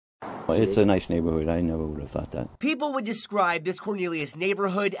It's a nice neighborhood. I never would have thought that. People would describe this Cornelius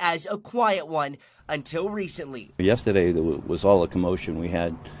neighborhood as a quiet one until recently. Yesterday there was all the commotion we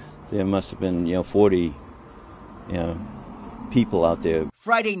had. There must have been 40 people out there.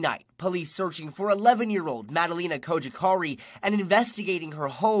 Friday night, police searching for 11-year-old Madalina Cojocari and investigating her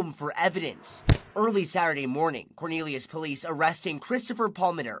home for evidence. Early Saturday morning, Cornelius police arresting Christopher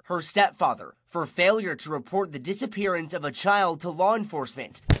Palmiter, her stepfather, for failure to report the disappearance of a child to law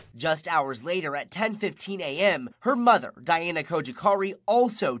enforcement. Just hours later at 10:15 a.m., her mother, Diana Cojocari,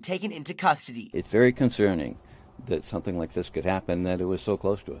 also taken into custody. It's very concerning that something like this could happen, that it was so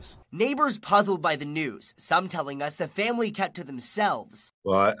close to us. Neighbors puzzled by the news, some telling us the family kept to themselves.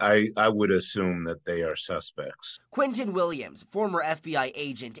 Well, I would assume that they are suspects. Quentin Williams, former FBI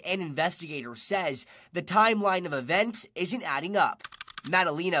agent and investigator, says the timeline of events isn't adding up.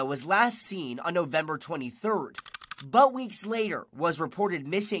 Madalina was last seen on November 23rd, but weeks later was reported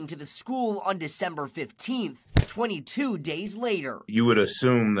missing to the school on December 15th, 22 days later. You would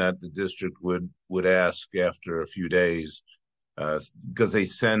assume that the district would ask after a few days, because they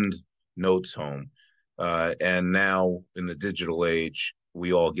send notes home. And now in the digital age,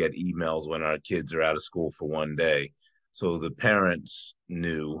 we all get emails when our kids are out of school for one day. So the parents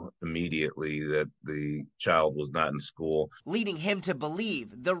knew immediately that the child was not in school, leading him to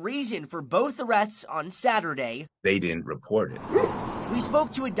believe the reason for both arrests on Saturday. They didn't report it. We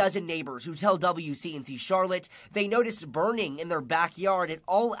spoke to a dozen neighbors who tell WCNC Charlotte they noticed burning in their backyard at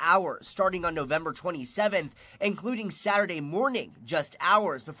all hours starting on November 27th, including Saturday morning, just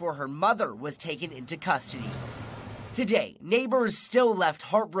hours before her mother was taken into custody. Today, neighbors still left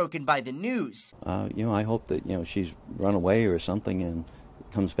heartbroken by the news. I hope that, she's run away or something and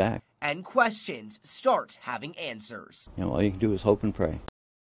comes back. And questions start having answers. All you can do is hope and pray.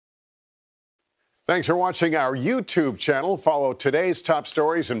 Thanks for watching our YouTube channel. Follow today's top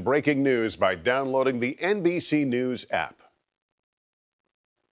stories and breaking news by downloading the NBC News app.